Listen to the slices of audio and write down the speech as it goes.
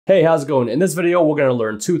Hey, how's it going? In this video, we're gonna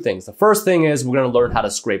learn two things. The first thing is we're gonna learn how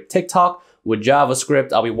to scrape TikTok with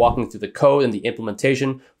JavaScript. I'll be walking through the code and the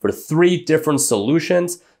implementation for 3 different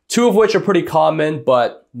solutions, 2 of which are pretty common,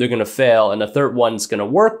 but they're gonna fail, and the third one's gonna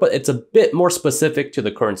work, but it's a bit more specific to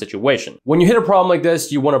the current situation. When you hit a problem like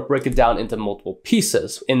this, you wanna break it down into multiple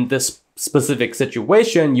pieces. In this specific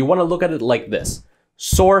situation, you wanna look at it like this: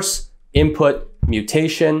 source, input,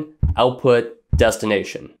 mutation, output,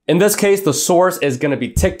 destination. In this case, the source is going to be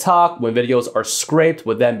TikTok. When videos are scraped,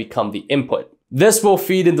 would then become the input. This will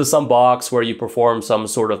feed into some box where you perform some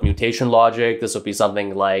sort of mutation logic. This would be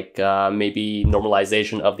something like maybe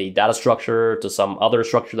normalization of the data structure to some other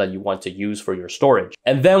structure that you want to use for your storage.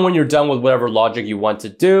 And then when you're done with whatever logic you want to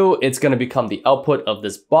do, it's going to become the output of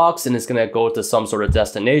this box, and it's going to go to some sort of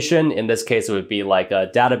destination. In this case, it would be like a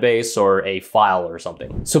database or a file or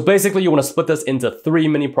something. So basically, you want to split this into 3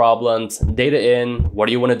 mini problems: data in, what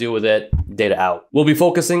do you want to do with it, data out. We'll be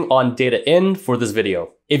focusing on data in for this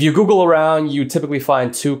video. If you Google around, you typically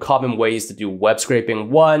find 2 common ways to do web scraping.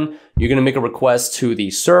 One, you're gonna make a request to the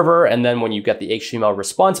server, and then when you get the HTML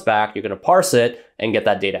response back, you're gonna parse it and get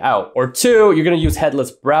that data out. Or 2, you're gonna use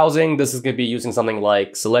headless browsing. This is gonna be using something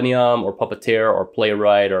like Selenium or Puppeteer or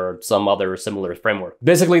Playwright or some other similar framework.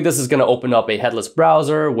 Basically, this is gonna open up a headless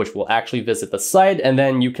browser, which will actually visit the site, and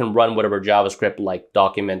then you can run whatever JavaScript like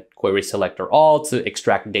document, query selector, all to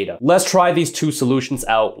extract data. Let's try these 2 solutions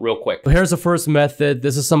out real quick. So here's the first method.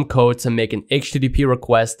 This is some code to make an HTTP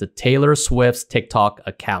request to Taylor Swift's TikTok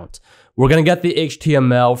account. We're gonna get the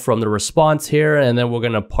HTML from the response here, and then we're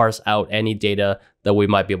gonna parse out any data that we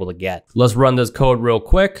might be able to get. Let's run this code real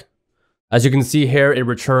quick. As you can see here, it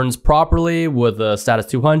returns properly with a status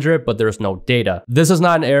 200, but there's no data. This is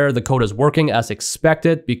not an error. The code is working as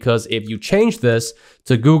expected, because if you change this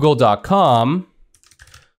to google.com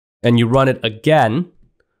and you run it again,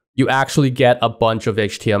 you actually get a bunch of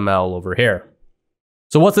HTML over here.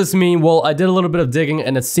 So what's this mean? Well, I did a little bit of digging,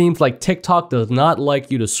 and it seems like TikTok does not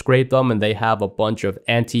like you to scrape them, and they have a bunch of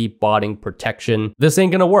anti-botting protection. This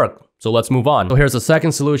ain't gonna work. So let's move on. So here's the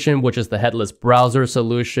second solution, which is the headless browser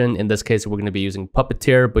solution. In this case, we're going to be using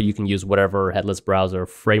Puppeteer, but you can use whatever headless browser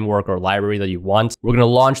framework or library that you want. We're going to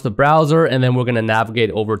launch the browser, and then we're going to navigate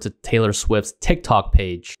over to Taylor Swift's TikTok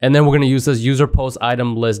page. And then we're going to use this user post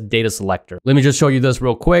item list data selector. Let me just show you this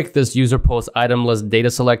real quick. This user post item list data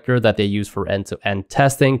selector that they use for end-to-end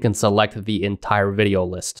testing can select the entire video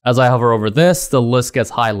list. As I hover over this, the list gets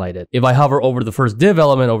highlighted. If I hover over the first div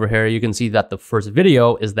element over here, you can see that the first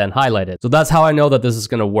video is then highlighted. So that's how I know that this is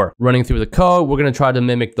going to work. Running through the code, we're going to try to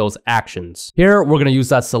mimic those actions. Here, we're going to use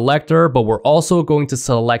that selector, but we're also going to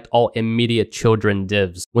select all immediate children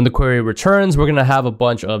divs. When the query returns, we're going to have a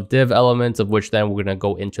bunch of div elements, of which then we're going to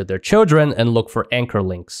go into their children and look for anchor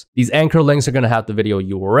links. These anchor links are going to have the video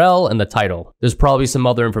URL and the title. There's probably some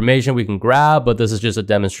other information we can grab, but this is just a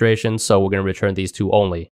demonstration, so we're going to return these 2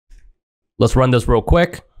 only. Let's run this real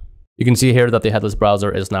quick. You can see here that the headless browser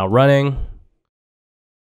is now running.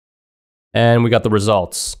 And we got the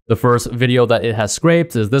results. The first video that it has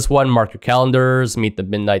scraped is this one: mark your calendars, meet the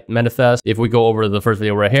midnight manifest. If we go over to the first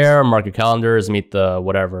video right here, mark your calendars, meet the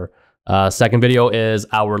whatever. Second video is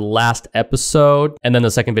our last episode. And then the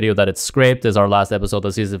second video that it's scraped is our last episode,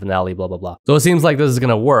 the season finale, blah, blah, blah. So it seems like this is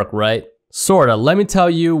gonna work, right? Sorta. Let me tell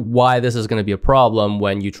you why this is going to be a problem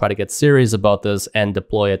when you try to get serious about this and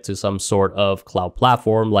deploy it to some sort of cloud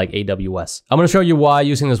platform like AWS. I'm going to show you why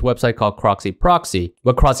using this website called Croxy Proxy.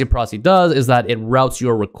 What Croxy Proxy does is that it routes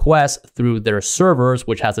your request through their servers,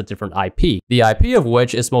 which has a different IP. The IP of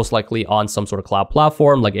which is most likely on some sort of cloud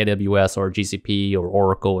platform like AWS or GCP or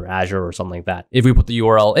Oracle or Azure or something like that. If we put the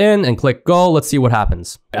URL in and click go, let's see what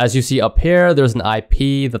happens. As you see up here, there's an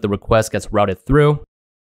IP that the request gets routed through.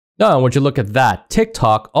 Now, once you look at that,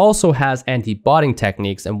 TikTok also has anti-botting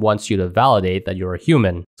techniques and wants you to validate that you're a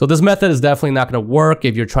human. So this method is definitely not going to work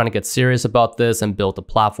if you're trying to get serious about this and build a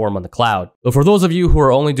platform on the cloud. But for those of you who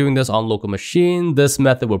are only doing this on local machine, this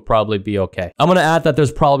method would probably be okay. I'm going to add that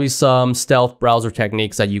there's probably some stealth browser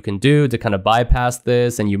techniques that you can do to kind of bypass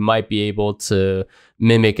this, and you might be able to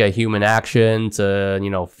mimic a human action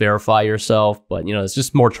to, verify yourself. But, it's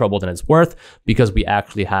just more trouble than it's worth, because we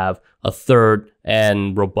actually have a third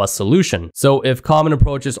and robust solution. So if common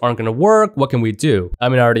approaches aren't going to work, what can we do? I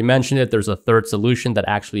already mentioned it. There's a third solution that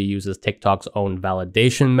actually uses TikTok's own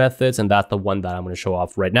validation methods, and that's the one that I'm going to show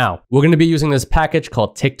off right now. We're going to be using this package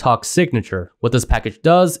called TikTok Signature. What this package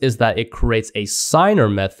does is that it creates a signer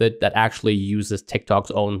method that actually uses TikTok's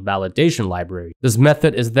own validation library. This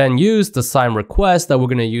method is then used to sign requests that we're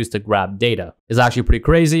going to use to grab data. is actually pretty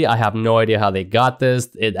crazy. I have no idea how they got this.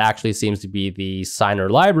 It actually seems to be the signer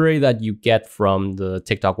library that you get from the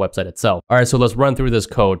TikTok website itself. All right, so let's run through this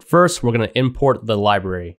code. First, we're going to import the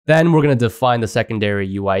library. Then we're going to define the secondary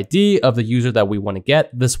UID of the user that we want to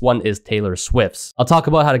get. This one is Taylor Swift's. I'll talk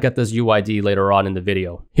about how to get this UID later on in the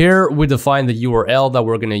video. Here, we define the URL that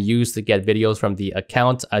we're going to use to get videos from the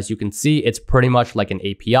account. As you can see, it's pretty much like an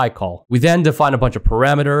API call. We then define a bunch of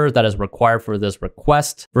parameters that is required for this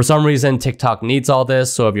request. For some reason, TikTok needs all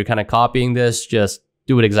this, so if you're kind of copying this, just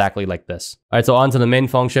do it exactly like this. All right, so onto the main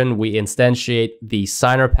function, we instantiate the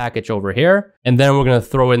signer package over here, and then we're gonna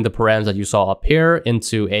throw in the params that you saw up here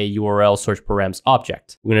into a URL search params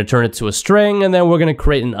object. We're gonna turn it to a string, and then we're gonna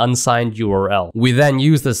create an unsigned URL. We then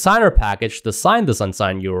use the signer package to sign this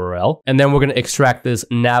unsigned URL, and then we're gonna extract this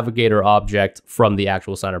navigator object from the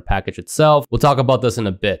actual signer package itself. We'll talk about this in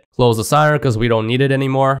a bit. Close the signer because we don't need it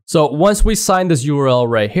anymore. So once we sign this URL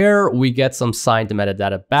right here, we get some signed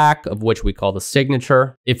metadata back, of which we call the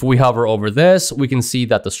signature. If we hover over this, we can see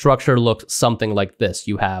that the structure looks something like this.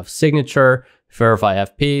 You have signature, verify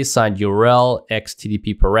FP, signed URL,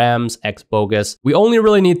 XTTP params, xbogus. We only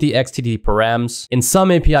really need the XTTP params. In some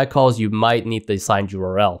API calls, you might need the signed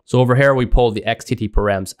URL. So over here, we pull the XTTP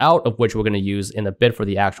params out, of which we're going to use in a bit for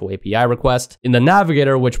the actual API request. In the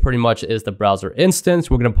navigator, which pretty much is the browser instance,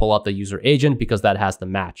 we're going to pull out the user agent because that has the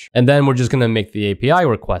match. And then we're just going to make the API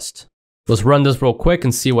request. Let's run this real quick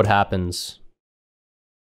and see what happens.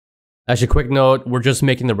 Actually, quick note, we're just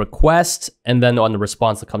making the request, and then on the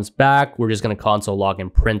response that comes back, we're just going to console log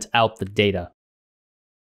and print out the data.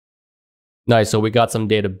 Nice, so we got some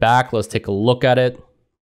data back. Let's take a look at it.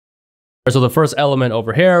 So the first element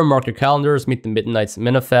over here, mark your calendars, meet the Midnight's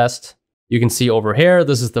Manifest. You can see over here,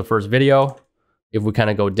 this is the first video. If we kind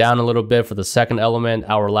of go down a little bit for the second element,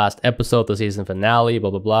 our last episode, the season finale, blah,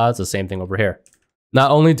 blah, blah, it's the same thing over here. Not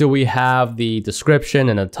only do we have the description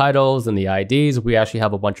and the titles and the IDs, we actually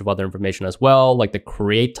have a bunch of other information as well, like the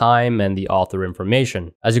create time and the author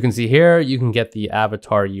information. As you can see here, you can get the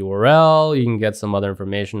avatar URL, you can get some other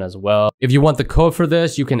information as well. If you want the code for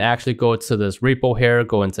this, you can actually go to this repo here,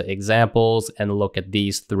 go into examples and look at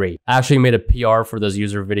these three. I actually made a PR for this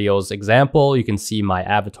user videos example. You can see my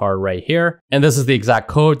avatar right here. And this is the exact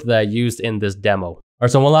code that I used in this demo. All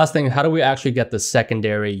right, so one last thing, how do we actually get the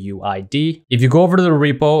secondary UID? If you go over to the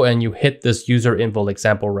repo and you hit this user info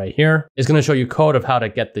example right here, it's gonna show you code of how to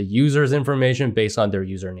get the user's information based on their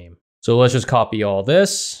username. So let's just copy all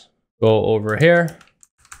this, go over here,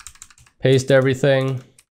 paste everything,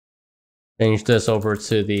 change this over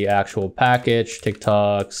to the actual package,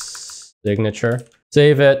 TikTok's signature,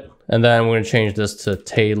 save it, and then we're gonna change this to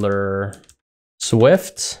Taylor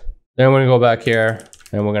Swift. Then we're gonna go back here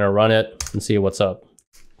and we're gonna run it and see what's up.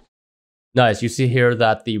 Nice, you see here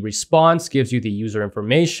that the response gives you the user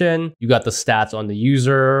information. You got the stats on the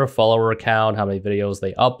user, follower count, how many videos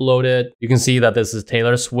they uploaded. You can see that this is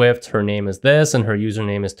Taylor Swift, her name is this, and her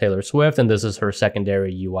username is Taylor Swift, and this is her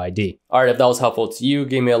secondary UID. All right, if that was helpful to you,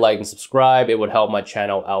 give me a like and subscribe. It would help my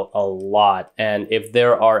channel out a lot. And if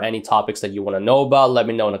there are any topics that you wanna know about, let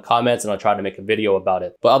me know in the comments and I'll try to make a video about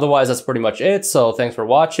it. But otherwise, that's pretty much it. So thanks for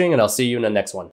watching and I'll see you in the next one.